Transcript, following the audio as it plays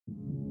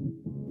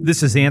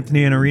This is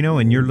Anthony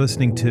Iannarino, and you're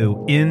listening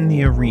to In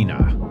the Arena.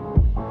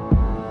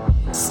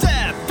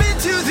 Step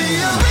into the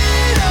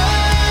arena.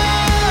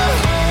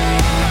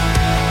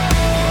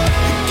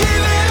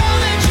 Give it all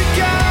that you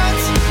got.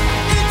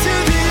 Into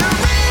the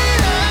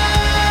arena.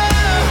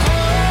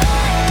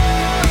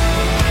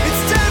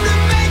 It's time to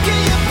make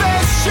it your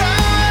best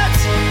shot.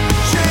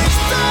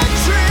 Chase the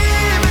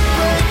dream and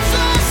break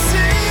the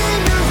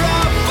scene. Your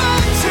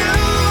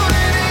opportunity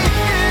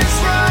is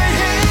right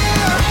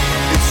here.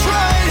 It's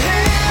right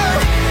here.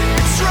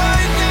 It's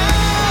right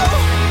now.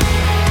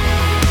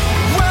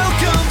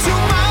 Welcome to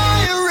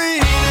my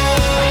arena.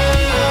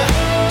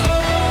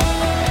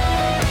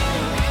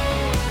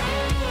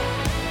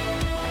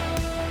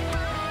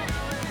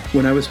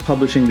 When I was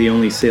publishing the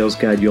only sales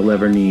guide you'll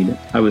ever need,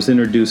 I was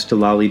introduced to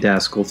Lolly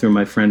Daskal through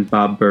my friend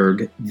Bob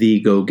Berg, the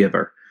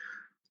Go-Giver.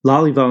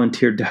 Lolly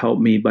volunteered to help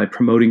me by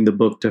promoting the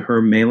book to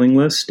her mailing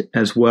list,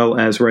 as well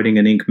as writing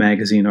an Inc.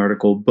 magazine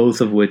article,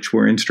 both of which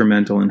were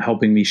instrumental in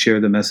helping me share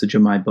the message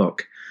of my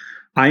book.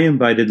 I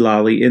invited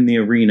Lolly in the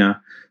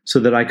arena so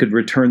that I could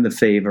return the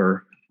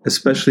favor,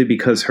 especially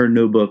because her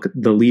new book,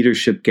 The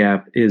Leadership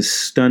Gap, is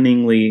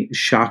stunningly,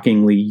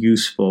 shockingly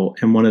useful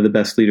and one of the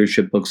best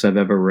leadership books I've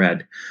ever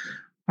read.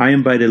 I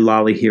invited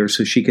Lolly here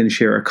so she can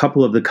share a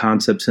couple of the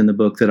concepts in the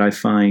book that I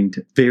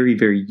find very,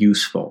 very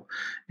useful.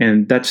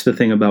 And that's the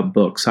thing about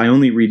books. I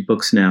only read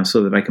books now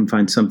so that I can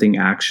find something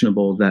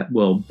actionable that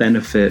will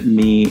benefit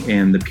me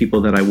and the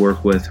people that I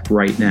work with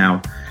right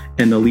now.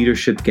 And The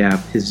Leadership Gap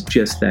is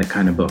just that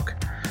kind of book.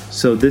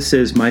 So this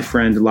is my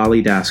friend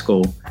Lolly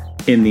Daskal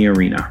in the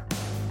arena.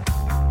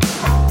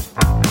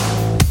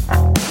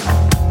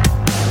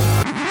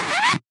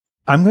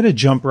 I'm going to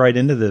jump right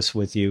into this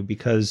with you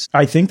because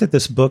I think that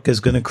this book is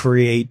going to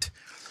create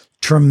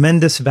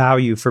tremendous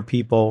value for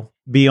people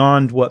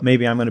beyond what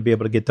maybe I'm going to be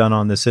able to get done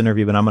on this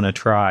interview, but I'm going to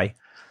try.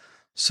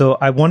 So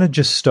I want to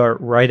just start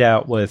right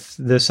out with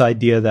this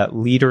idea that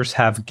leaders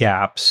have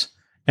gaps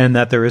and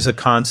that there is a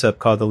concept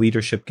called the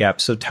leadership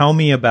gap. So tell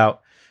me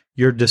about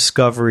your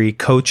discovery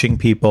coaching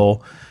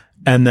people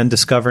and then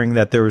discovering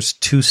that there was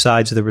two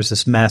sides. There was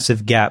this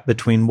massive gap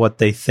between what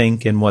they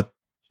think and what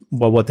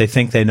they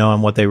think they know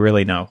and what they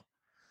really know.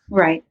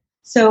 Right.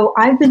 So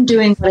I've been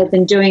doing what I've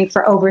been doing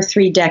for over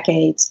 3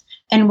 decades.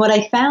 And what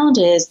I found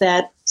is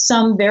that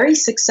some very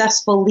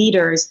successful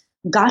leaders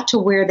got to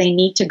where they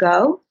need to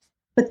go,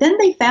 but then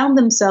they found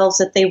themselves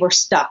that they were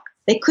stuck.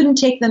 They couldn't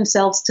take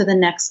themselves to the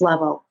next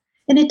level.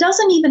 And it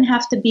doesn't even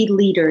have to be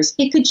leaders.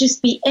 It could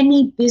just be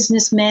any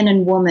businessman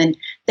and woman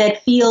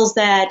that feels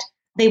that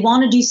they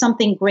want to do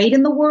something great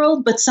in the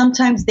world, but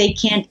sometimes they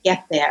can't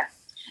get there.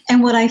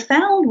 And what I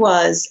found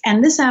was,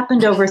 and this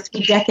happened over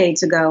 3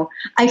 decades ago,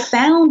 I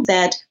found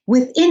that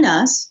within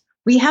us,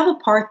 we have a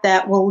part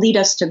that will lead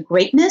us to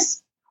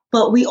greatness,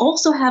 but we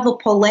also have a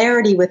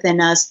polarity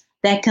within us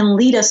that can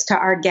lead us to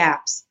our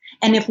gaps.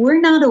 And if we're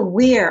not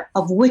aware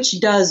of which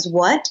does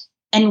what,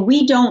 and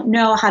we don't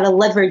know how to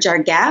leverage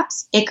our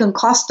gaps, it can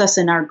cost us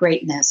in our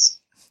greatness.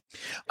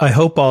 I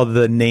hope all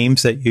the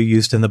names that you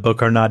used in the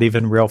book are not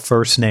even real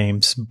first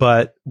names,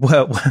 but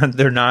well,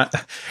 they're not.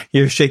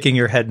 You're shaking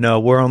your head no.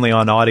 We're only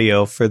on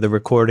audio for the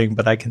recording,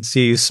 but I can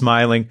see you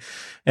smiling.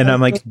 And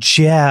I'm like,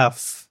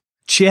 Jeff.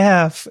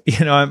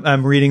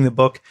 I'm reading the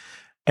book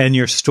and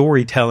your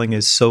storytelling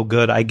is so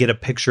good. I get a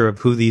picture of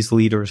who these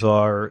leaders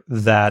are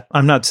that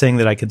I'm not saying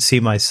that I could see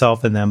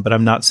myself in them, but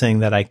I'm not saying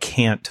that I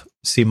can't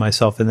see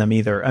myself in them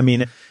either. I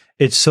mean,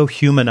 it's so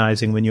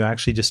humanizing when you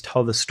actually just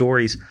tell the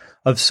stories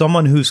of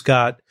someone who's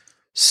got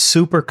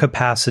super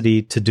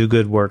capacity to do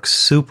good work,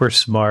 super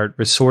smart,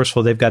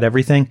 resourceful, they've got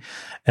everything.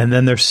 And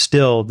then there's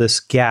still this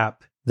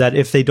gap that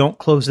if they don't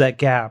close that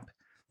gap,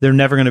 they're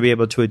never going to be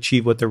able to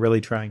achieve what they're really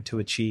trying to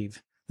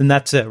achieve. And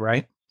that's it,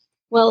 right?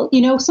 Well,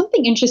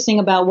 something interesting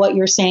about what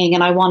you're saying,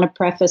 and I want to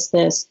preface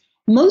this.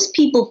 Most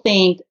people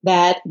think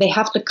that they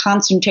have to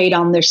concentrate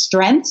on their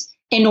strengths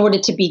in order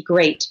to be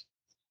great.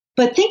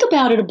 But think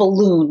about it, a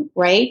balloon,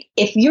 right?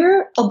 If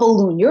you're a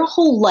balloon, your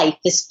whole life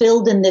is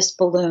filled in this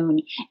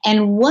balloon,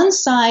 and one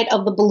side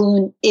of the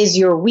balloon is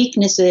your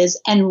weaknesses,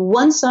 and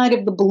one side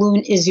of the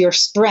balloon is your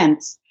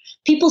strengths.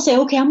 People say,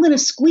 okay, I'm going to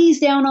squeeze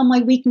down on my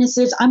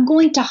weaknesses. I'm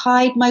going to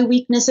hide my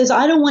weaknesses.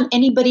 I don't want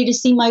anybody to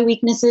see my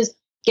weaknesses.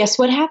 Guess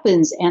what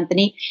happens,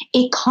 Anthony?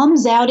 It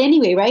comes out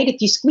anyway, right?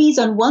 If you squeeze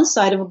on one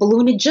side of a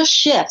balloon, it just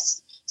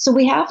shifts. So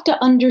we have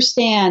to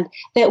understand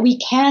that we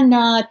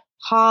cannot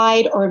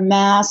hide or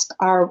mask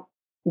our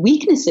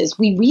weaknesses.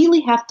 We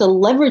really have to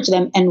leverage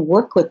them and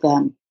work with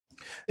them.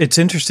 It's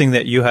interesting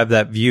that you have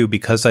that view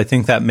because I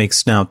think that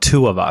makes now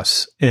two of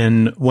us.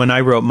 And when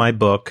I wrote my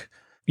book,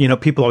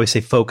 people always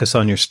say focus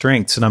on your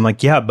strengths. And I'm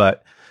like, yeah,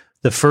 but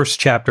the first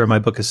chapter of my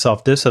book is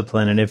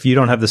self-discipline. And if you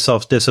don't have the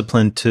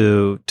self-discipline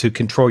to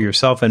control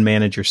yourself and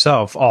manage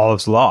yourself, all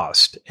is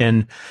lost.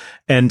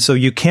 And so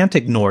you can't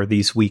ignore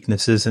these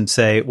weaknesses and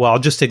say, well, I'll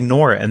just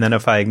ignore it. And then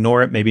if I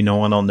ignore it, maybe no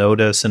one will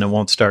notice and it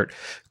won't start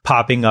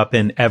popping up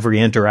in every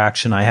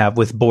interaction I have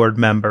with board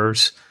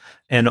members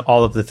and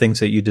all of the things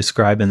that you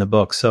describe in the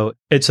book. So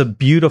it's a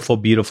beautiful,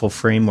 beautiful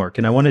framework.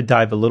 And I want to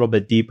dive a little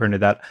bit deeper into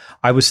that.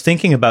 I was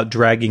thinking about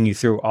dragging you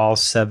through all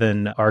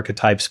 7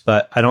 archetypes,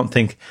 but I don't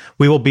think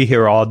we will be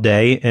here all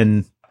day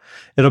and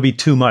it'll be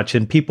too much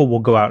and people will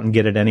go out and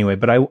get it anyway.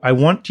 But I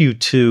want you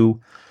to,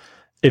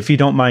 if you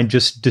don't mind,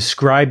 just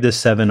describe the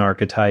 7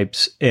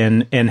 archetypes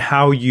and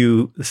how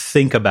you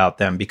think about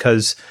them,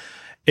 because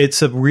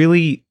it's a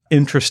really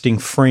interesting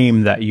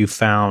frame that you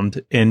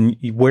found, and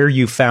where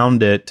you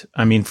found it,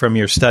 I mean, from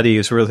your study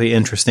is really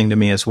interesting to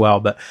me as well.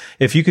 But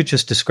if you could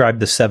just describe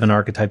the 7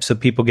 archetypes so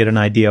people get an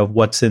idea of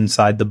what's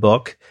inside the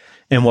book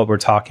and what we're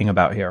talking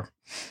about here.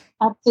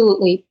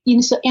 Absolutely.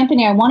 So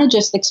Anthony, I want to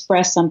just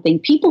express something.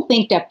 People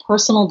think that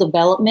personal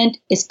development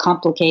is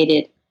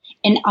complicated,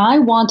 and I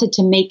wanted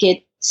to make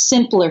it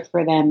simpler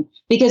for them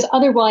because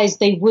otherwise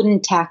they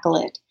wouldn't tackle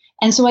it.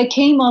 And so I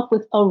came up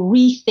with a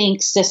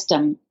rethink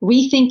system.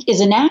 Rethink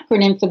is an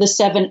acronym for the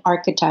 7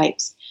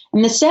 archetypes.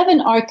 And the 7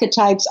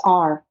 archetypes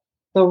are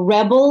the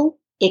rebel,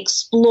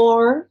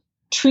 explorer,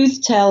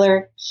 truth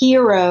teller,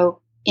 hero,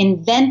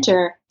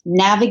 inventor,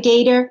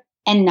 navigator,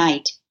 and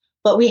knight.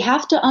 But we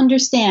have to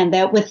understand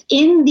that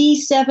within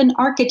these 7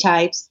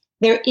 archetypes,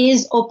 there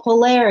is a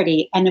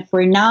polarity. And if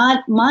we're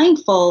not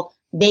mindful,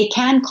 they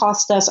can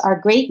cost us our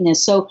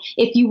greatness. So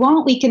if you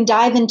want, we can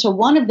dive into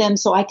one of them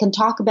so I can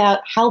talk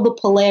about how the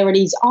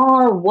polarities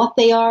are, what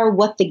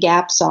the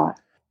gaps are.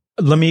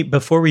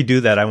 Before we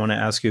do that, I want to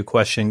ask you a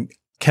question.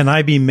 Can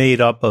I be made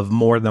up of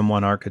more than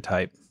one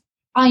archetype?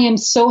 I am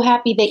so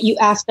happy that you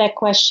asked that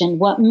question.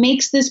 What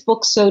makes this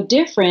book so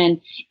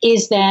different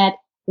is that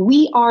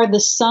we are the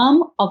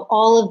sum of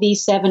all of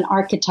these 7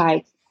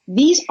 archetypes.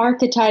 These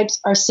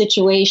archetypes are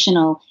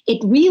situational.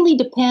 It really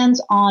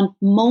depends on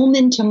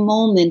moment to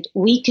moment.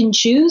 We can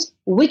choose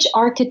which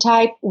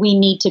archetype we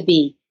need to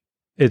be.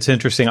 It's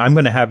interesting. I'm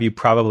going to have you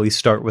probably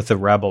start with the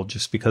rebel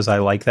just because I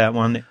like that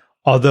one.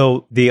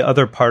 Although the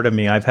other part of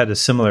me, I've had a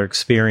similar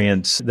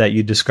experience that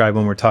you described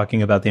when we're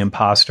talking about the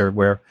imposter,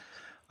 where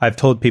I've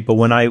told people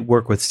when I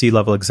work with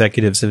C-level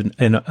executives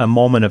in a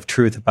moment of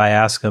truth, if I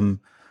ask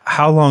them,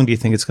 how long do you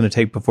think it's going to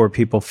take before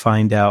people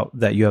find out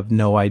that you have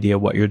no idea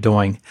what you're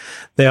doing?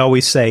 They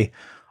always say,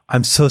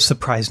 I'm so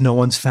surprised no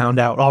one's found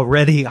out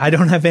already. I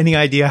don't have any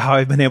idea how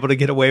I've been able to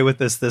get away with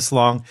this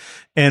long.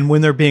 And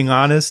when they're being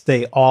honest,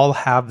 they all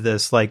have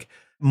this like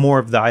more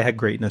of the I had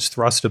greatness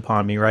thrust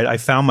upon me, right? I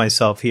found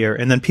myself here.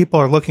 And then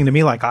people are looking to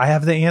me like, I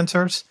have the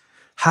answers.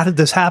 How did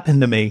this happen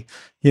to me?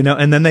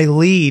 And then they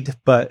lead,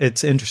 but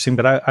it's interesting.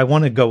 But I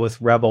want to go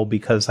with rebel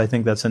because I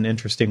think that's an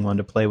interesting one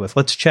to play with.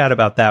 Let's chat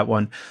about that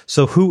one.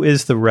 So who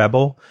is the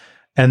rebel?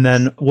 And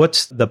then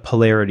what's the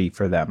polarity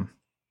for them?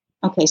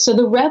 Okay, so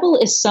the rebel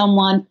is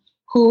someone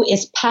who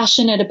is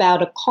passionate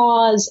about a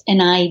cause,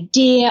 an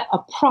idea, a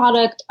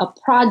product, a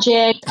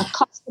project, a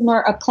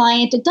customer, a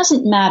client. It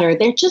doesn't matter.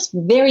 They're just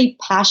very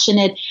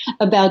passionate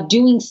about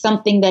doing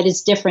something that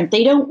is different.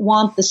 They don't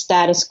want the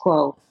status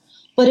quo.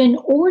 But in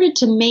order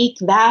to make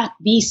that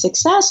be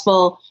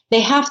successful, they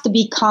have to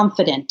be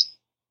confident.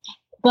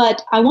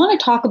 But I want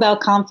to talk about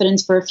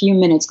confidence for a few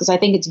minutes because I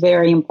think it's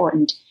very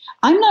important.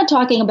 I'm not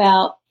talking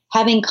about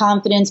having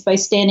confidence by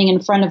standing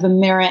in front of a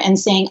mirror and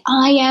saying,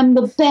 I am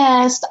the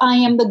best, I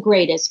am the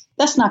greatest.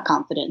 That's not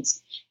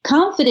confidence.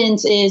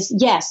 Confidence is,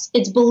 yes,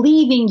 it's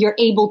believing you're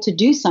able to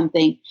do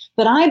something.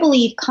 But I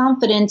believe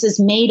confidence is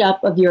made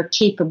up of your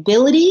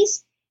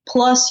capabilities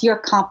plus your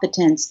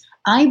competence.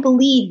 I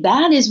believe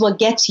that is what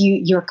gets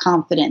you your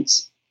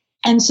confidence.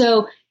 And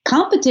so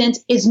competence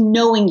is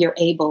knowing you're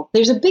able.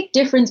 There's a big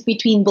difference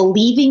between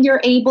believing you're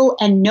able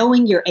and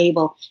knowing you're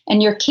able.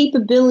 And your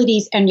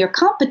capabilities and your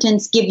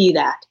competence give you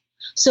that.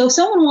 So if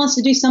someone wants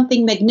to do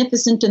something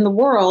magnificent in the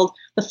world,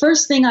 the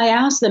first thing I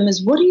ask them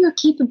is, what are your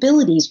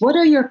capabilities? What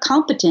are your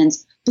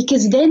competence?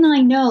 Because then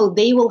I know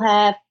they will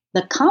have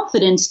the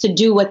confidence to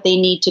do what they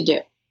need to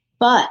do.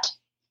 But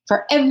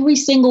for every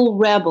single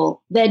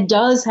rebel that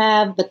does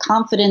have the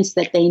confidence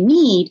that they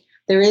need,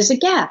 there is a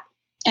gap.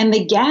 And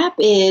the gap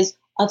is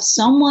of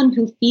someone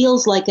who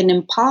feels like an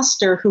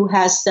imposter who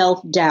has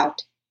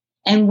self-doubt.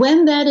 And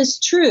when that is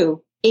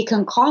true, it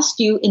can cost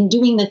you in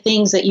doing the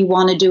things that you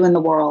want to do in the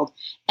world.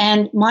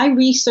 And my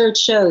research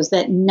shows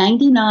that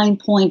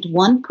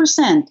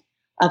 99.1%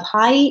 of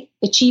high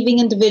achieving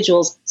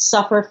individuals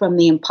suffer from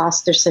the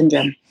imposter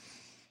syndrome.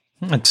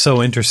 It's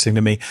so interesting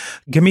to me.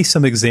 Give me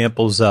some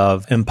examples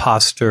of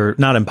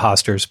not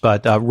imposters,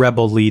 but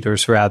rebel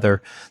leaders,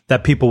 rather,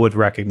 that people would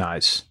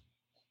recognize.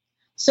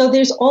 So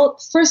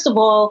first of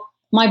all,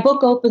 my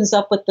book opens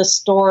up with the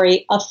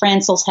story of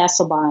Frances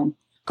Hesselbein.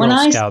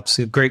 Girl Scouts,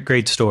 a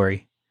great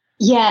story.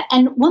 Yeah,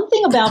 and one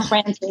thing about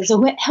Frances,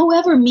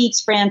 whoever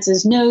meets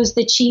Frances knows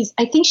that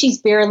I think she's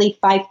barely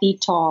 5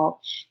 feet tall.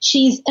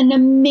 She's an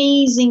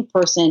amazing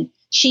person.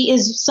 She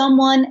is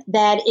someone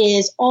that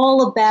is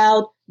all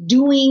about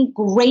doing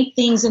great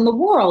things in the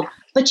world,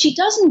 but she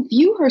doesn't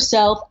view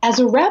herself as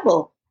a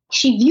rebel.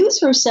 She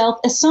views herself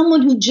as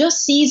someone who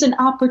just sees an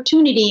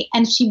opportunity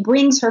and she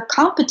brings her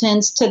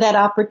competence to that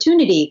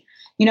opportunity.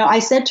 I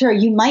said to her,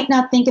 you might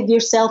not think of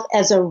yourself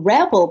as a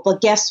rebel,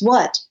 but guess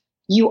what?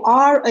 You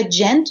are a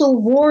gentle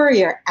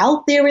warrior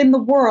out there in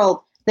the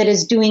world that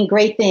is doing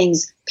great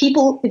things.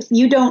 People, if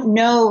you don't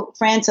know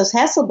Frances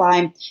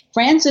Hesselbein,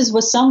 Frances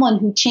was someone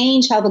who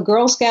changed how the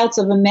Girl Scouts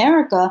of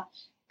America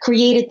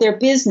created their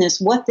business.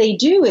 What they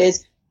do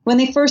is, when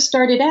they first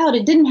started out,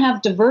 it didn't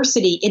have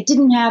diversity. It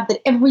didn't have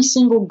that every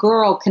single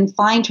girl can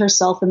find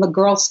herself in the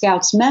Girl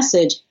Scouts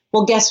message.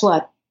 Well, guess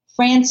what?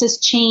 Frances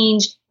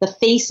changed the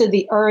face of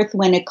the earth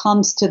when it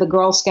comes to the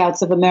Girl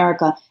Scouts of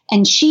America.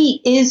 And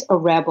she is a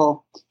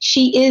rebel.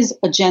 She is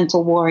a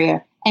gentle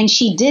warrior. And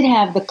she did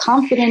have the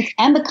confidence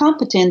and the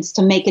competence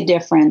to make a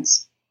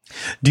difference.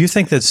 Do you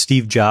think that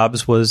Steve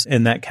Jobs was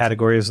in that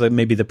category as like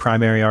maybe the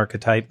primary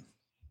archetype?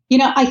 You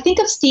know, I think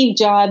of Steve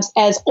Jobs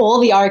as all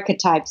the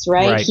archetypes,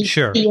 right? Right,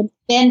 sure. The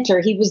inventor.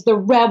 He was the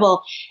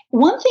rebel.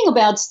 One thing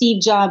about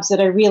Steve Jobs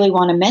that I really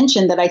want to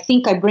mention that I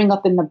think I bring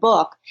up in the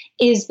book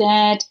is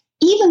that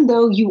even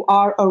though you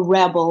are a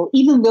rebel,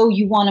 even though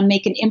you want to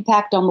make an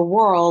impact on the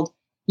world,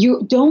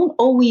 you don't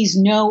always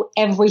know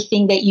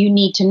everything that you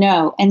need to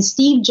know. And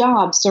Steve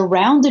Jobs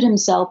surrounded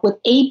himself with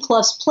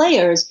A-plus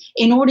players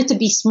in order to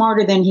be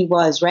smarter than he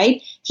was,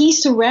 right? He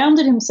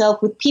surrounded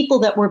himself with people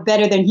that were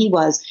better than he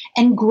was.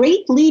 And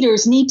great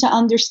leaders need to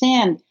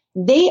understand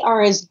they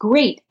are as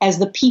great as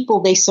the people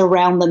they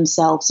surround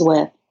themselves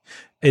with.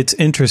 It's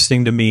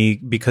interesting to me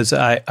because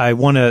I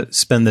want to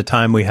spend the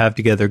time we have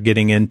together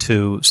getting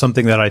into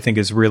something that I think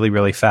is really,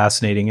 really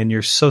fascinating. And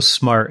you're so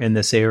smart in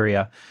this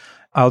area.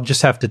 I'll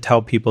just have to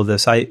tell people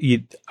this.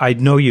 I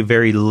know you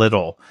very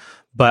little,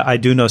 but I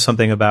do know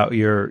something about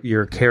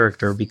your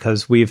character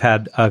because we've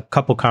had a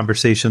couple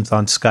conversations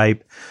on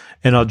Skype.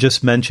 And I'll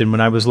just mention when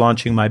I was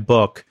launching my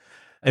book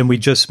and we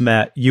just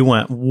met, you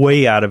went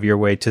way out of your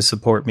way to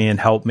support me and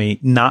help me,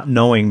 not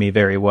knowing me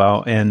very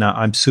well. And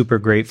I'm super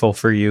grateful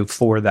for you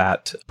for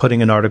that.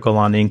 Putting an article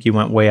on Inc., you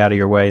went way out of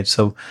your way.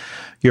 So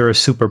you're a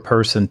super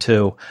person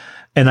too.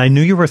 And I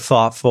knew you were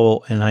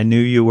thoughtful and I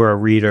knew you were a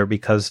reader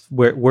because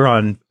we're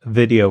on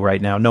video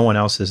right now. No one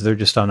else is. They're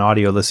just on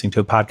audio listening to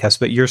a podcast,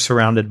 but you're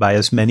surrounded by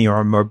as many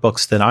or more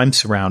books than I'm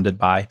surrounded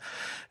by.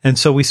 And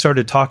so we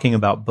started talking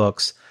about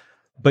books,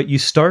 but you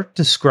start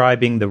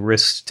describing the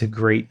risks to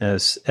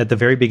greatness at the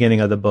very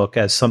beginning of the book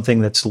as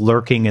something that's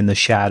lurking in the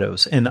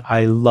shadows. And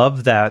I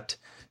love that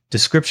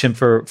description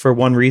for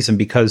one reason,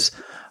 because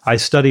I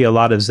study a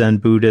lot of Zen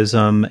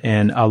Buddhism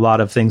and a lot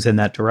of things in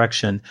that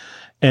direction.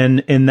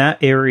 And in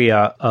that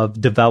area of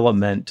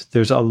development,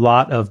 there's a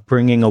lot of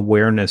bringing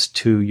awareness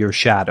to your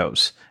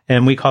shadows.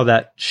 And we call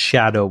that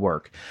shadow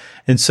work.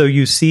 And so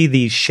you see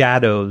these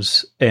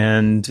shadows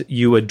and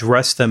you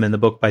address them in the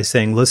book by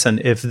saying, listen,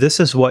 if this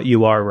is what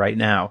you are right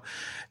now,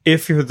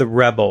 if you're the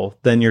rebel,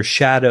 then your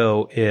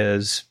shadow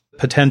is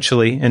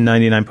potentially, in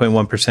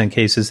 99.1%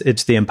 cases,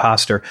 it's the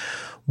imposter.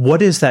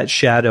 What is that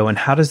shadow and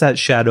how does that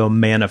shadow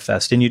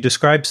manifest? And you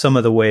describe some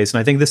of the ways.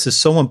 And I think this is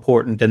so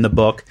important in the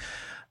book.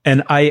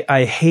 And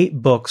I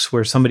hate books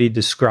where somebody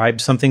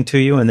describes something to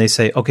you and they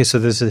say, okay, so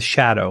there's a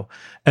shadow.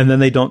 And then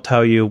they don't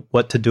tell you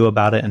what to do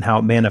about it and how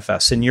it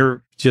manifests. And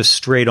you're just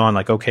straight on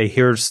like, okay,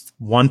 here's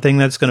one thing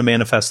that's going to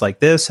manifest like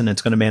this, and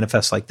it's going to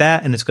manifest like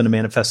that, and it's going to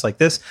manifest like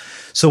this.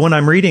 So when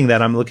I'm reading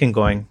that, I'm looking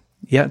going,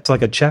 yeah, it's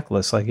like a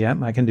checklist. Like, yeah,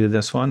 I can do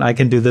this one. I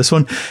can do this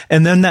one.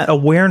 And then that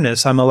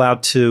awareness, I'm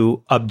allowed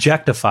to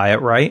objectify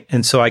it, right?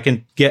 And so I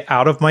can get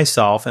out of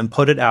myself and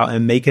put it out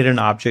and make it an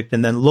object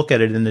and then look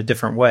at it in a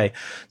different way.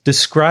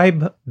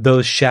 Describe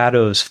those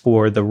shadows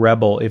for the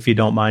rebel, if you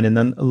don't mind. And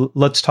then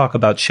let's talk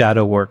about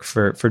shadow work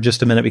for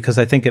just a minute, because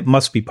I think it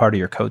must be part of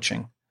your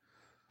coaching.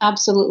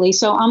 Absolutely.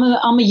 So I'm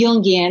a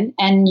Jungian,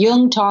 and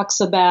Jung talks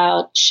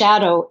about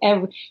shadow.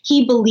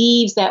 He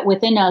believes that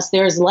within us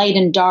there's light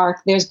and dark,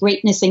 there's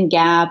greatness and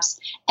gaps,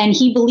 and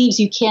he believes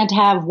you can't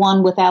have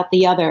one without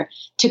the other.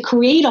 To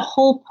create a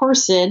whole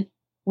person,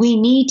 we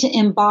need to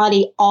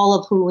embody all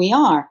of who we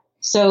are.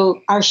 So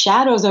our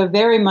shadows are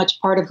very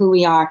much part of who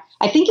we are.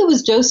 I think it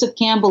was Joseph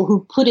Campbell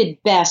who put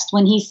it best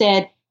when he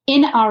said,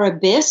 in our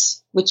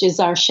abyss, which is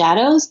our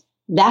shadows,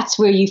 that's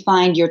where you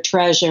find your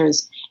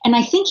treasures. And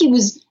I think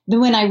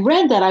when I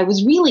read that, I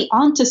was really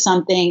onto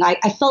something. I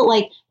felt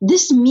like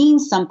this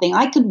means something.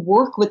 I could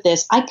work with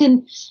this. I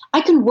can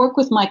work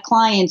with my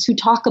clients who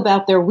talk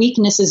about their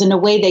weaknesses in a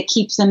way that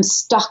keeps them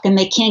stuck and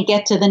they can't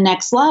get to the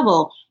next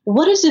level.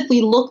 What is if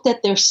we looked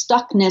at their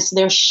stuckness,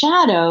 their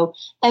shadow,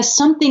 as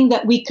something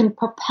that we can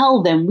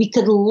propel them, we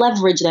could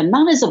leverage them,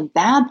 not as a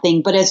bad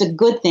thing, but as a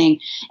good thing.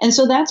 And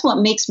so that's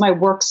what makes my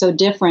work so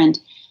different.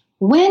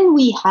 When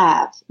we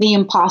have the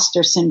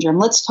imposter syndrome,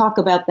 let's talk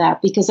about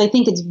that because I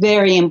think it's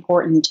very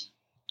important.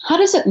 How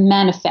does it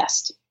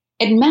manifest?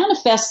 It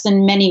manifests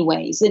in many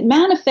ways. It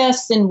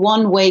manifests in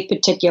one way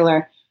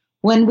particular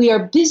when we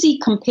are busy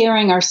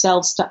comparing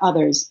ourselves to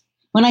others.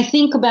 When I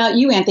think about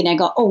you, Anthony, I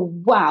go, oh,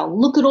 wow,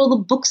 look at all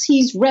the books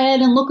he's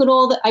read and look at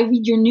I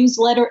read your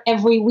newsletter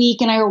every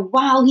week and I go,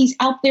 wow, he's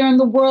out there in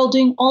the world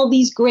doing all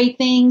these great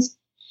things.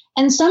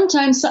 And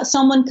sometimes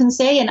someone can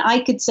say, and I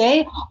could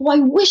say, oh, I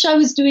wish I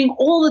was doing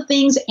all the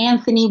things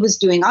Anthony was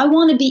doing. I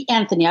want to be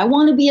Anthony. I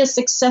want to be as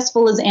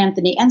successful as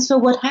Anthony. And so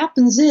what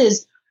happens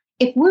is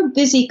if we're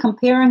busy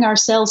comparing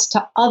ourselves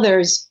to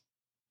others,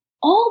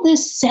 all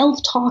this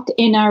self-talk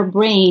in our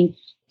brain,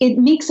 it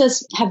makes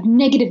us have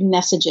negative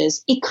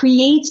messages. It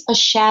creates a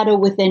shadow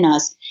within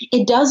us.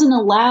 It doesn't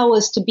allow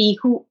us to be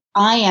who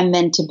I am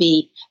meant to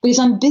be because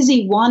I'm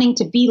busy wanting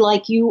to be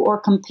like you or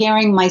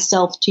comparing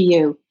myself to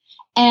you.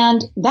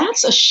 And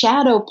that's a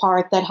shadow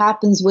part that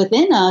happens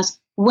within us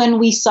when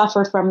we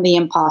suffer from the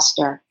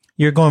imposter.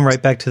 You're going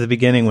right back to the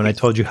beginning when I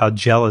told you how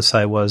jealous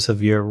I was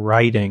of your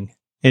writing.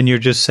 And you're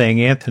just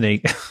saying,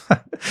 Anthony,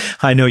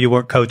 I know you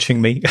weren't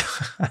coaching me.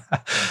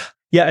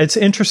 Yeah, it's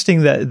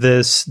interesting that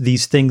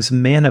these things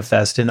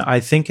manifest. And I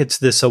think it's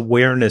this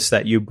awareness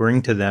that you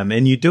bring to them.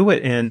 And you do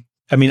it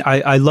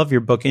I love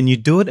your book, and you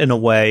do it in a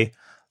way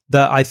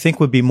that I think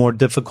would be more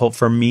difficult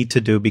for me to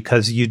do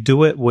because you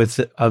do it with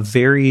a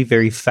very,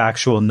 very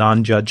factual,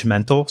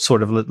 non-judgmental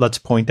sort of, let's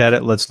point at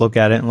it, let's look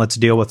at it, and let's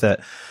deal with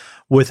it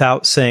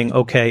without saying,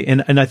 okay.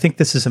 And I think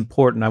this is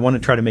important. I want to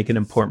try to make an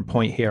important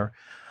point here.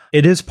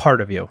 It is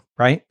part of you,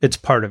 right? It's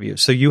part of you.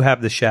 So you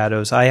have the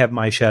shadows. I have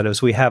my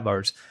shadows. We have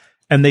ours.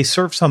 And they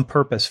serve some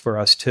purpose for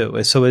us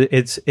too. So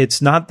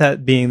it's not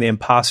that being the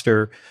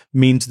imposter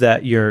means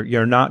that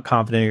you're not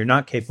confident, you're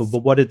not capable.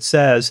 What it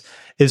says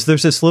is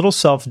there's this little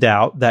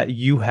self-doubt that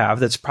you have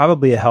that's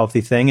probably a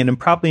healthy thing. And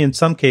probably in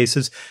some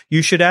cases,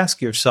 you should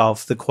ask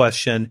yourself the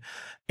question,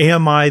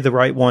 am I the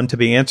right one to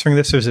be answering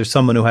this? Or is there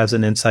someone who has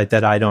an insight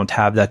that I don't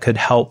have that could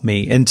help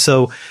me? And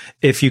so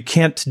if you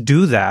can't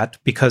do that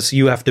because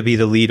you have to be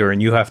the leader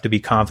and you have to be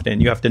confident,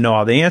 and you have to know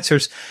all the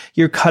answers,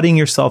 you're cutting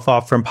yourself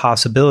off from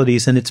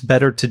possibilities. And it's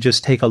better to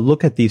just take a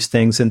look at these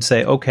things and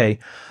say, okay,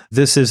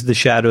 this is the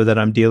shadow that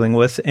I'm dealing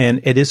with,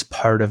 and it is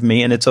part of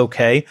me, and it's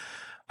okay.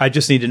 I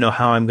just need to know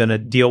how I'm going to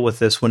deal with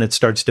this when it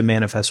starts to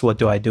manifest. What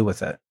do I do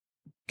with it?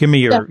 Give me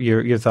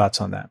your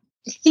thoughts on that.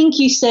 I think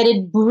you said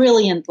it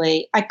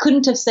brilliantly. I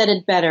couldn't have said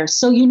it better.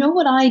 So you know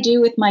what I do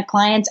with my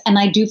clients and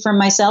I do for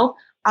myself?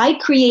 I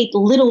create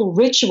little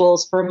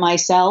rituals for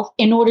myself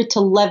in order to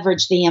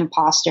leverage the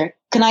imposter.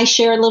 Can I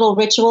share a little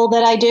ritual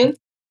that I do?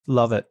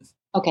 Love it.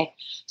 Okay.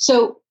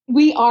 So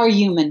we are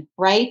human,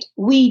 right?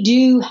 We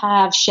do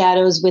have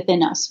shadows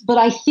within us, but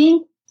I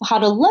think how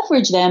to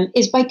leverage them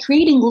is by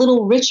creating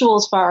little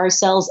rituals for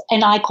ourselves,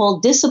 and I call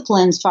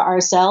disciplines for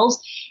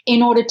ourselves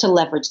in order to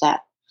leverage that.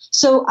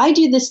 So I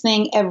do this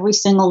thing every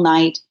single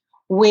night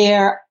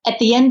where at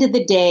the end of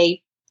the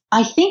day,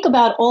 I think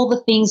about all the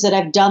things that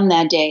I've done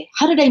that day.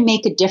 How did I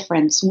make a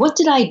difference? What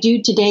did I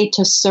do today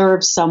to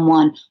serve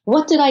someone?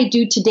 What did I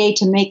do today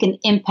to make an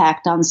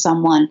impact on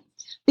someone?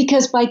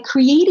 Because by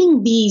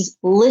creating these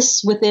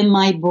lists within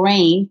my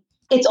brain,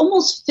 it's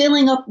almost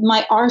filling up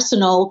my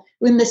arsenal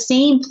in the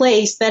same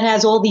place that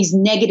has all these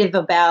negative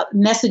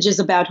messages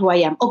about who I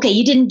am. Okay,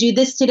 you didn't do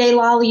this today,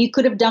 Lolly. You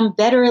could have done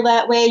better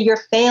that way. You're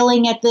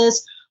failing at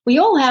this. We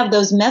all have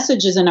those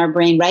messages in our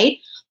brain, right?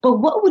 But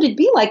what would it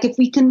be like if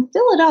we can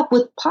fill it up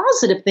with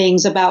positive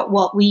things about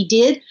what we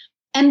did?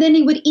 And then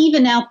it would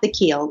even out the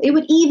keel. It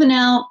would even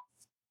out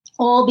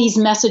all these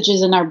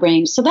messages in our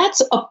brain. So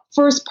that's a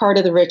first part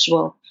of the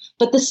ritual.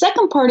 But the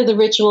second part of the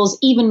ritual is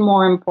even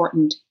more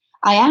important.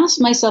 I asked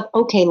myself,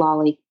 okay,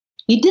 Lolly,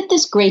 you did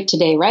this great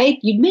today, right?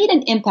 You made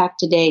an impact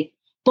today.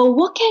 But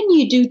what can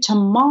you do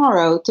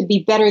tomorrow to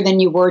be better than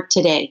you were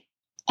today?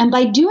 And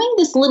by doing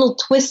this little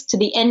twist to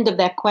the end of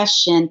that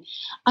question,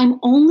 I'm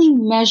only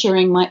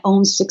measuring my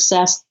own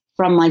success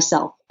from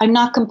myself. I'm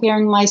not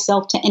comparing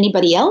myself to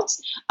anybody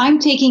else. I'm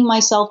taking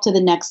myself to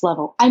the next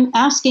level. I'm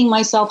asking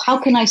myself, how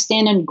can I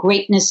stand in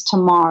greatness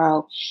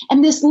tomorrow?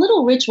 And this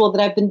little ritual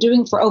that I've been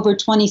doing for over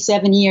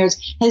 27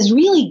 years has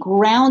really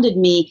grounded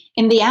me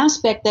in the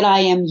aspect that I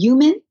am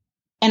human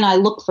and I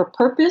look for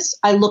purpose,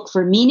 I look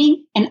for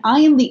meaning, and I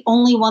am the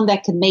only one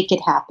that can make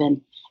it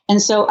happen.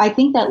 And so I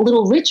think that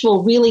little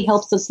ritual really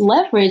helps us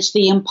leverage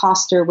the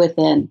imposter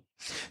within.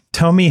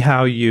 Tell me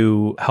how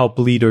you help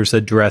leaders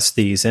address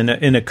these. In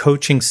a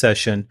coaching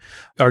session,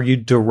 are you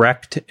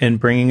direct in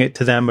bringing it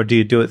to them, or do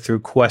you do it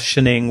through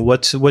questioning?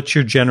 What's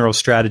your general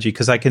strategy?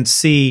 Because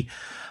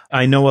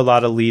I know a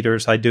lot of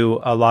leaders. I do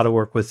a lot of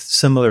work with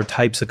similar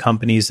types of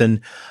companies,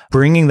 and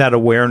bringing that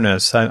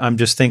awareness, I'm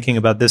just thinking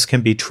about this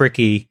can be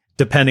tricky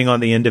depending on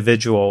the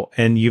individual.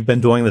 And you've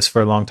been doing this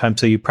for a long time,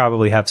 so you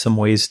probably have some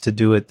ways to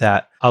do it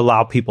that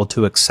allow people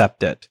to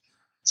accept it.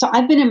 So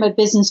I've been in my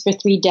business for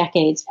 3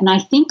 decades, and I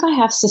think I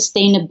have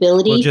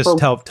sustainability. Well, just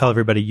tell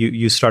everybody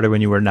you started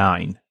when you were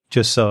 9,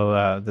 just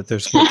so that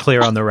there's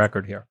clear on the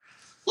record here.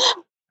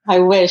 I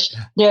wish.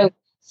 No.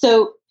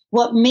 So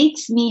what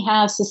makes me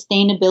have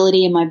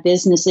sustainability in my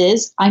business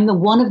is I'm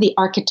one of the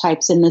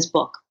archetypes in this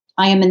book.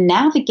 I am a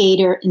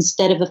navigator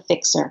instead of a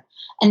fixer.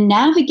 A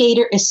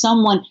navigator is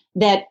someone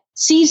that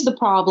sees the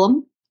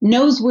problem,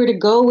 knows where to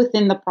go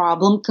within the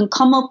problem, can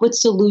come up with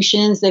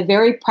solutions. They're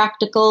very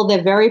practical.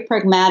 They're very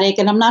pragmatic.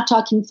 And I'm not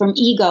talking from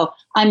ego.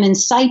 I'm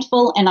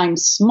insightful and I'm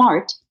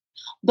smart,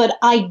 but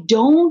I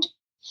don't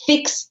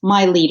fix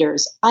my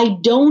leaders. I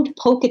don't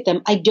poke at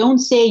them. I don't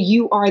say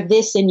you are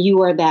this and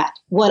you are that.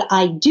 What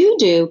I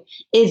do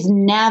is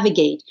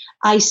navigate.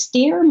 I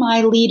steer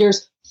my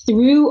leaders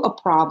through a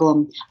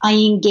problem. I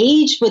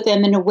engage with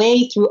them in a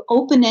way through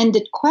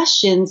open-ended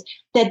questions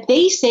that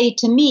they say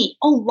to me,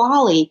 oh,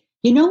 Lolly,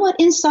 you know what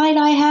insight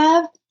I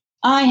have?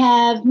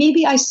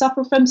 Maybe I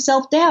suffer from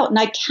self-doubt and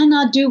I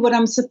cannot do what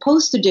I'm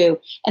supposed to do.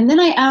 And then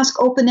I ask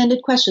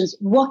open-ended questions.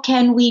 What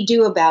can we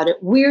do about it?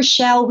 Where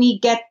shall we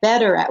get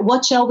better at?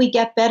 What shall we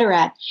get better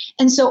at?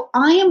 And so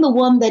I am the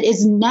one that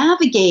is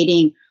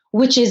navigating,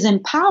 which is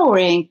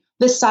empowering,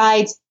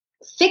 besides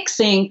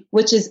fixing,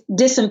 which is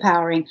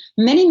disempowering.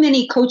 Many,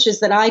 many coaches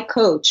that I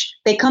coach,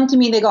 they come to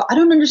me and they go, I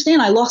don't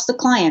understand. I lost a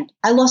client.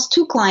 I lost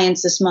 2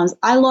 clients this month.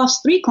 I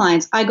lost 3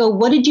 clients. I go,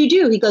 what did you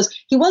do? He goes,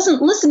 he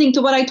wasn't listening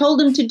to what I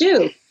told him to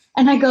do.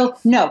 And I go,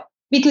 no,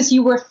 because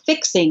you were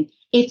fixing.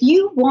 If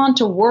you want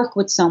to work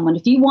with someone,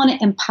 if you want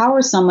to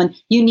empower someone,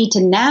 you need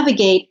to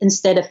navigate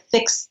instead of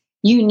fix.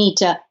 You need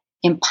to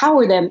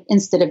empower them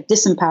instead of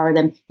disempower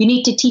them. You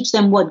need to teach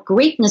them what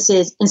greatness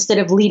is instead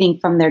of leading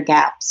from their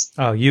gaps.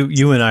 Oh,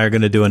 you and I are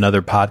going to do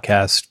another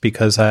podcast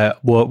because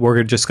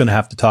we're just going to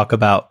have to talk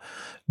about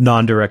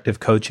non-directive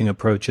coaching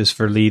approaches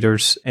for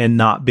leaders and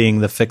not being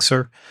the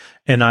fixer.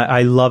 And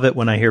I love it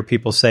when I hear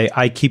people say,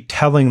 I keep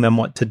telling them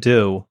what to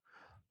do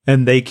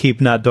and they keep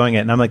not doing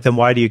it. And I'm like, then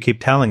why do you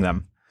keep telling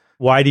them?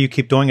 Why do you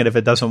keep doing it if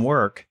it doesn't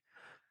work?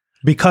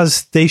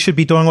 Because they should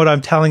be doing what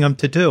I'm telling them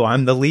to do.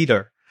 I'm the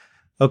leader.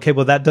 Okay,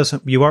 well,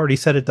 you already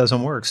said it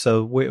doesn't work.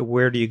 So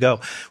where do you go?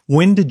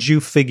 When did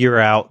you figure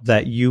out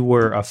that you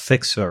were a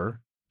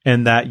fixer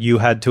and that you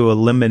had to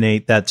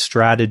eliminate that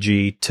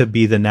strategy to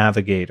be the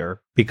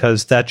navigator?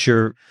 Because that's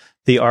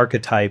the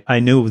archetype. I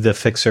knew the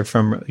fixer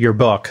from your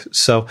book.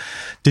 So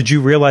did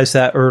you realize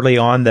that early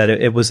on that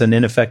it was an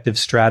ineffective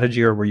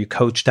strategy, or were you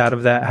coached out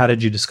of that? How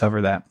did you discover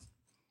that?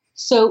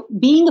 So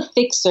being a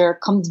fixer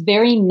comes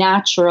very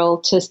natural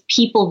to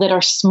people that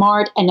are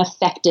smart and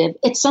effective.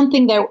 It's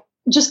something that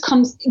just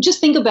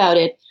think about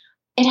it.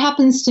 It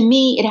happens to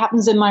me. It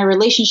happens in my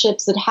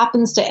relationships. It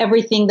happens to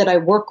everything that I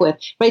work with,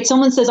 right?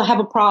 Someone says, I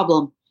have a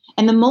problem.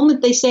 And the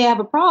moment they say I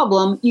have a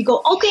problem, you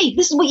go, okay,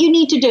 this is what you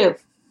need to do.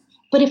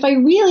 But if I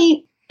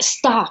really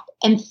stop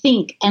and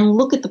think and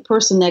look at the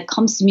person that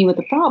comes to me with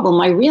a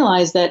problem, I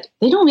realize that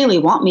they don't really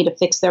want me to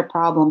fix their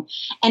problem.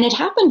 And it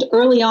happened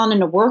early on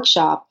in a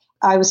workshop.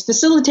 I was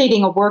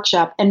facilitating a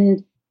workshop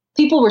and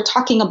people were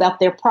talking about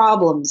their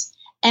problems.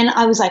 And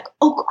I was like,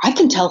 oh, I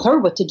can tell her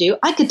what to do.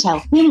 I could tell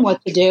him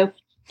what to do.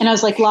 And I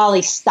was like,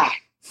 Lolly, stop.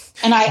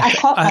 And I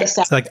caught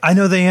myself. It's like, I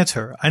know the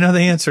answer. I know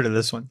the answer to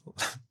this one.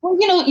 Well,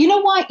 you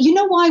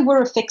know why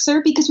we're a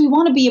fixer? Because we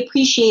want to be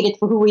appreciated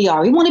for who we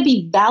are. We want to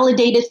be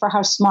validated for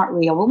how smart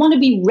we are. We want to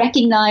be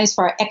recognized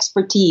for our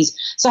expertise.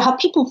 So how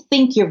people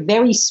think you're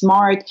very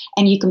smart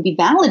and you can be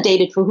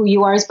validated for who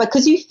you are is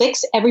because you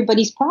fix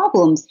everybody's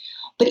problems.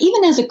 But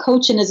even as a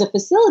coach and as a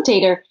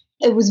facilitator,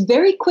 it was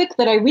very quick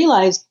that I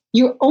realized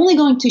you're only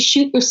going to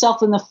shoot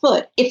yourself in the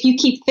foot if you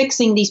keep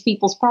fixing these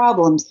people's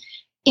problems.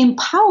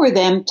 Empower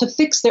them to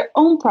fix their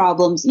own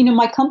problems. You know,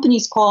 my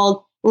company's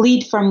called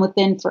Lead From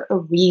Within for a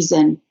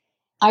reason.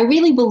 I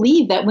really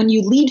believe that when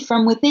you lead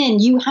from within,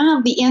 you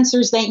have the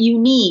answers that you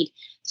need.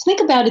 So think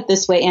about it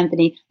this way,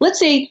 Anthony. Let's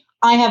say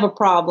I have a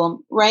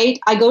problem, right?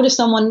 I go to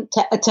someone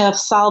to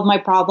solve my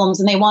problems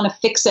and they want to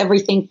fix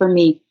everything for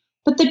me.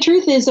 But the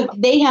truth is, if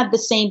they have the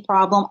same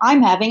problem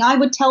I'm having, I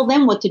would tell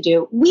them what to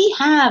do. We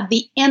have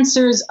the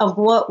answers of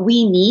what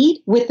we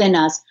need within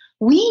us.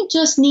 We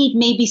just need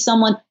maybe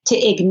someone to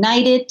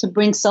ignite it, to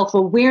bring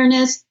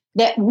self-awareness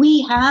that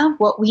we have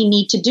what we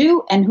need to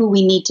do and who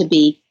we need to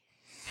be.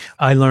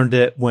 I learned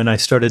it when I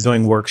started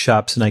doing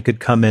workshops and I could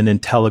come in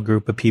and tell a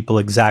group of people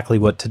exactly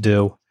what to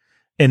do.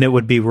 And it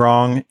would be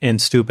wrong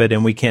and stupid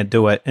and we can't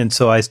do it. And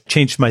so I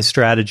changed my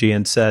strategy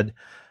and said,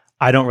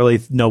 I don't really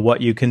know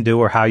what you can do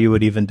or how you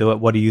would even do it.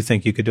 What do you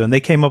think you could do? And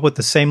they came up with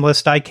the same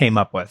list I came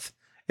up with.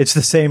 It's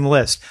the same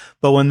list.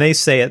 But when they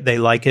say it, they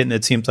like it and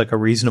it seems like a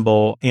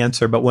reasonable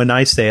answer. But when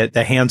I say it,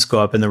 the hands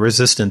go up and the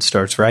resistance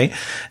starts, right?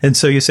 And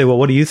so you say, well,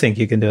 what do you think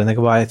you can do? And they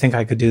go, well, I think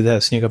I could do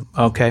this. And you go,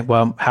 okay,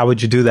 well, how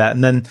would you do that?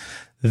 And then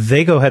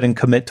they go ahead and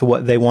commit to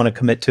what they want to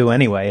commit to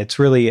anyway. It's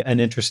really an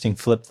interesting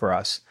flip for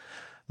us.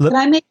 Can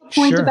I make a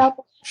point about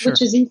that,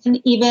 which is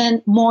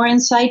even more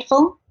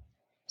insightful?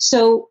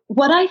 So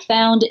what I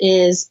found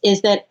is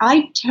that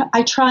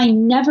I try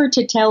never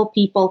to tell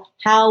people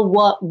how,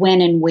 what,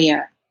 when, and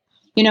where.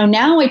 You know,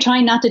 now I try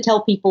not to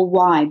tell people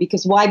why,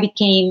 because why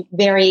became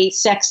very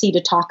sexy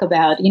to talk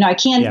about. You know, I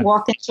can't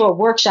walk into a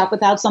workshop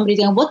without somebody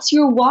saying, what's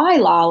your why,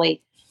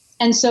 Lolly?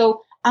 And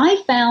so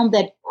I found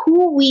that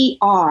who we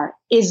are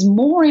is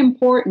more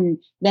important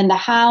than the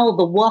how,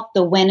 the what,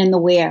 the when, and the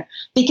where.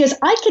 Because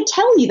I could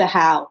tell you the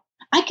how.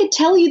 I could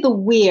tell you the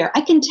where.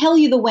 I can tell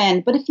you the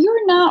when. But if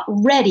you're not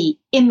ready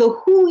in the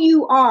who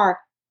you are,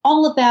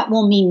 all of that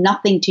will mean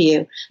nothing to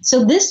you.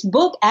 So this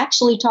book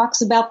actually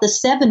talks about the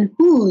 7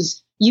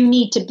 who's you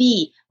need to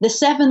be, the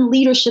 7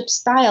 leadership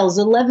styles,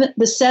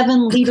 the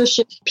 7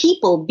 leadership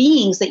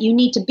beings that you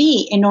need to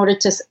be in order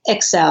to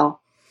excel.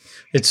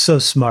 It's so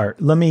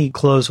smart. Let me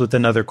close with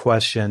another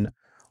question.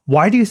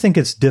 Why do you think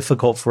it's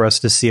difficult for us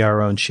to see our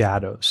own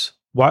shadows?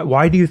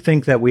 Why do you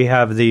think that we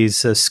have these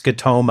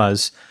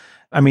scotomas?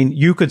 I mean,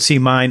 you could see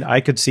mine,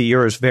 I could see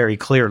yours very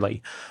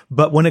clearly.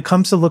 But when it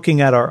comes to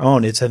looking at our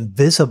own, it's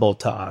invisible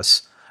to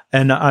us.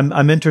 And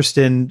I'm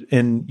interested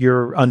in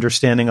your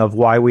understanding of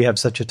why we have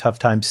such a tough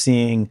time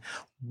seeing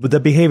the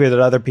behavior that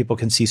other people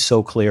can see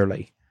so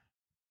clearly.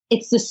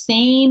 It's the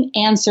same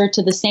answer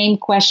to the same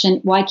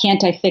question. Why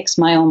can't I fix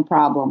my own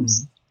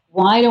problems?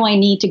 Why do I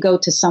need to go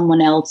to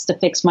someone else to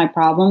fix my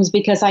problems?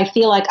 Because I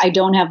feel like I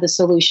don't have the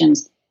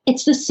solutions.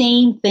 It's the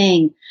same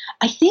thing.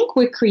 I think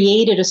we're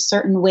created a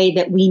certain way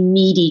that we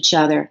need each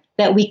other,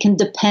 that we can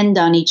depend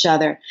on each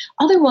other.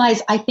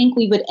 Otherwise, I think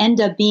we would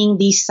end up being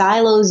these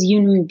silos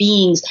human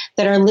beings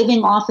that are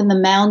living off in the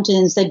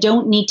mountains that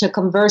don't need to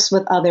converse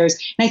with others.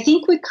 And I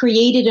think we're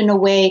created in a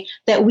way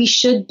that we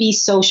should be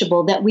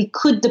sociable, that we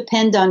could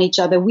depend on each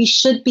other. We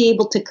should be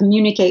able to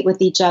communicate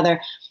with each other.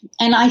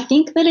 And I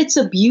think that it's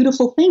a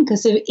beautiful thing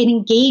because it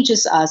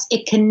engages us,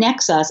 it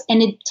connects us,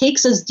 and it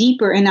takes us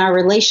deeper in our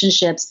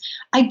relationships.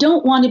 I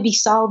don't want to be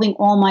solving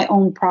all my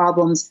own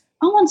problems.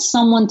 I want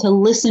someone to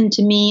listen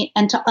to me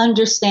and to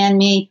understand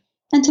me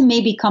and to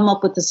maybe come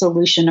up with a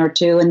solution or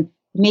two and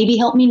maybe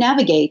help me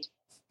navigate.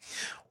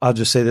 I'll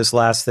just say this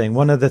last thing.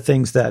 One of the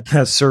things that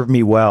has served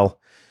me well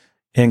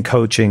in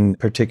coaching,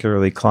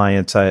 particularly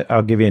clients,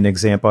 I'll give you an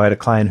example. I had a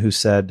client who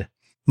said,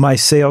 my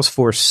sales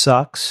force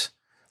sucks.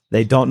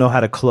 They don't know how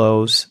to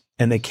close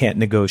and they can't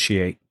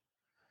negotiate.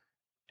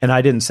 And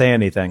I didn't say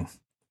anything.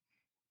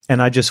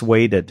 And I just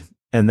waited.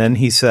 And then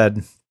he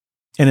said,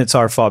 and it's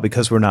our fault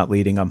because we're not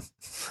leading them.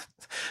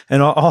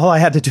 And all I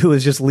had to do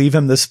was just leave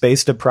him the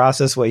space to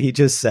process what he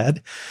just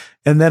said.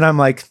 And then I'm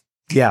like,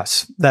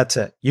 yes, that's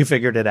it. You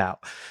figured it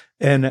out.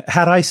 And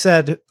had I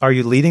said, are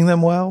you leading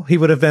them well? He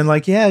would have been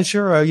like, yeah,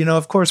 sure.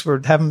 Of course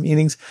we're having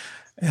meetings.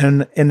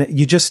 And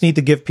you just need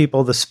to give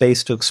people the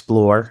space to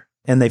explore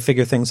and they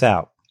figure things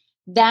out.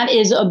 That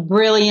is a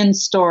brilliant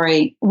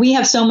story. We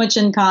have so much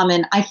in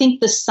common. I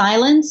think the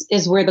silence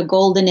is where the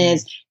golden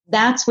is.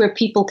 That's where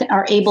people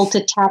are able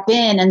to tap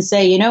in and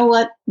say, you know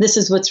what, this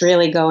is what's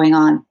really going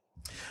on.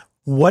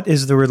 What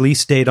is the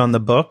release date on the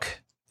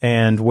book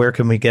and where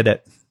can we get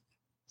it?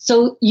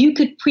 So you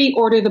could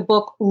pre-order the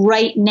book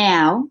right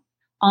now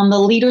on the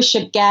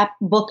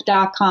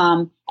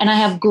leadershipgapbook.com. And I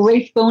have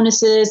great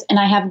bonuses and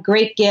I have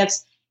great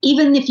gifts.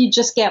 Even if you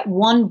just get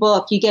one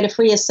book, you get a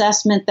free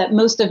assessment that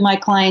most of my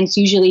clients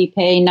usually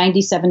pay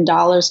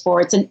 $97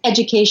 for. It's an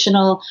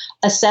educational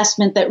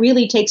assessment that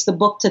really takes the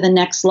book to the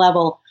next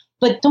level.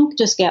 But don't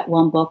just get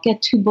one book,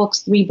 get 2 books,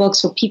 3 books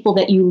for people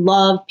that you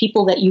love,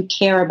 people that you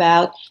care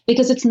about,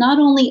 because it's not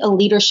only a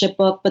leadership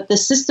book, but the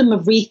system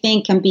of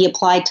rethink can be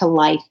applied to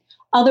life.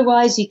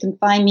 Otherwise, you can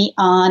find me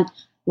on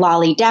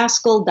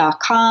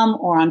lollydaskal.com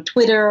or on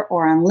Twitter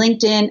or on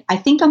LinkedIn. I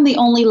think I'm the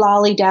only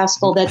Lolly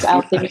Daskal that's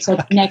out there, so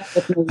connect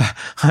with me.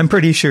 I'm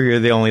pretty sure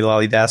you're the only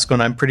Lolly Daskal,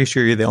 and I'm pretty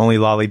sure you're the only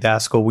Lolly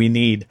Daskal we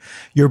need.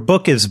 Your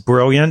book is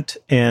brilliant,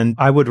 and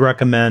I would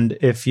recommend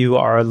if you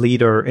are a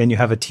leader and you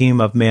have a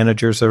team of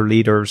managers or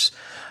leaders,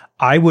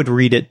 I would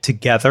read it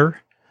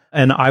together,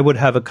 and I would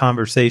have a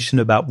conversation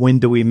about when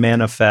do we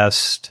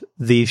manifest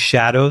these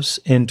shadows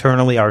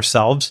internally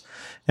ourselves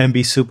and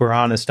be super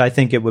honest. I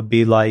think it would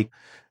be like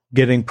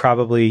getting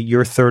probably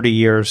your 30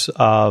 years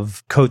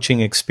of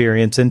coaching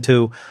experience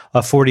into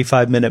a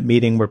 45-minute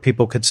meeting where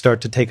people could start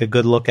to take a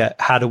good look at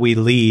how do we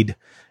lead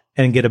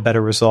and get a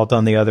better result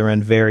on the other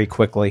end very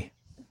quickly.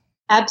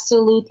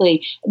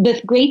 Absolutely.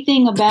 The great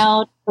thing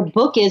about the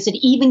book is it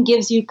even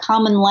gives you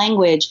common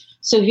language.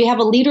 So if you have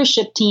a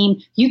leadership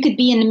team, you could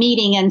be in a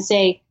meeting and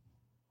say,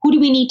 who do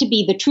we need to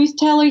be, the truth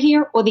teller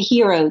here or the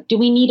hero? Do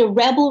we need a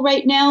rebel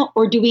right now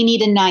or do we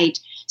need a knight?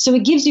 So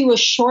it gives you a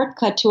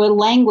shortcut to a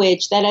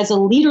language that as a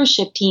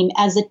leadership team,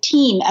 as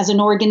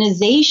an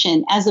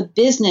organization, as a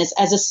business,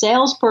 as a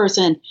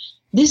salesperson,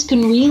 this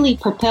can really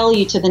propel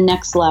you to the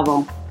next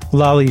level.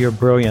 Lolly, you're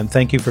brilliant.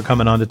 Thank you for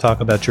coming on to talk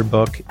about your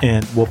book,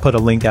 and we'll put a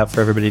link out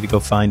for everybody to go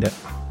find it.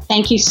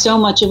 Thank you so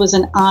much. It was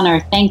an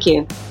honor. Thank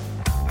you.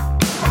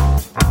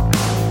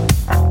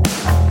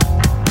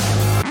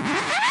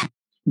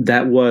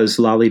 That was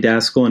Lolly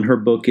Daskal, and her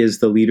book is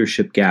The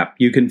Leadership Gap.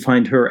 You can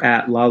find her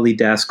at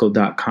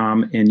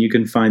lollydaskal.com, and you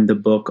can find the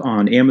book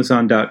on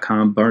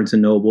Amazon.com, Barnes &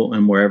 Noble,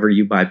 and wherever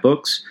you buy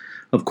books.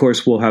 Of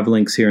course, we'll have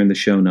links here in the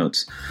show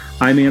notes.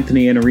 I'm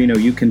Anthony Iannarino.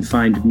 You can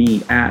find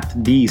me at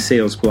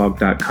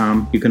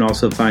thesalesblog.com. You can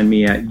also find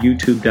me at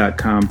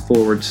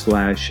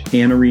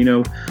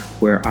youtube.com/Iannarino,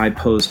 where I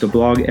post a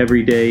blog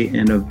every day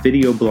and a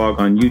video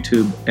blog on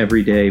YouTube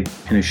every day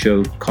in a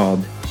show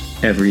called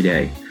Every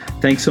Day.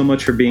 Thanks so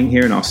much for being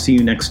here, and I'll see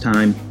you next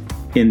time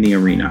in the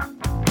arena.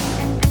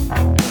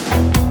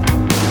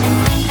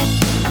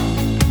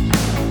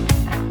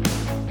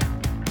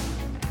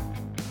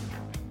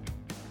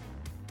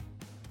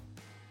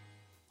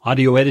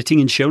 Audio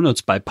editing and show notes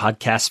by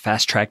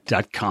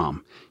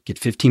podcastfasttrack.com. Get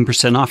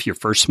 15% off your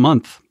first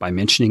month by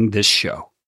mentioning this show.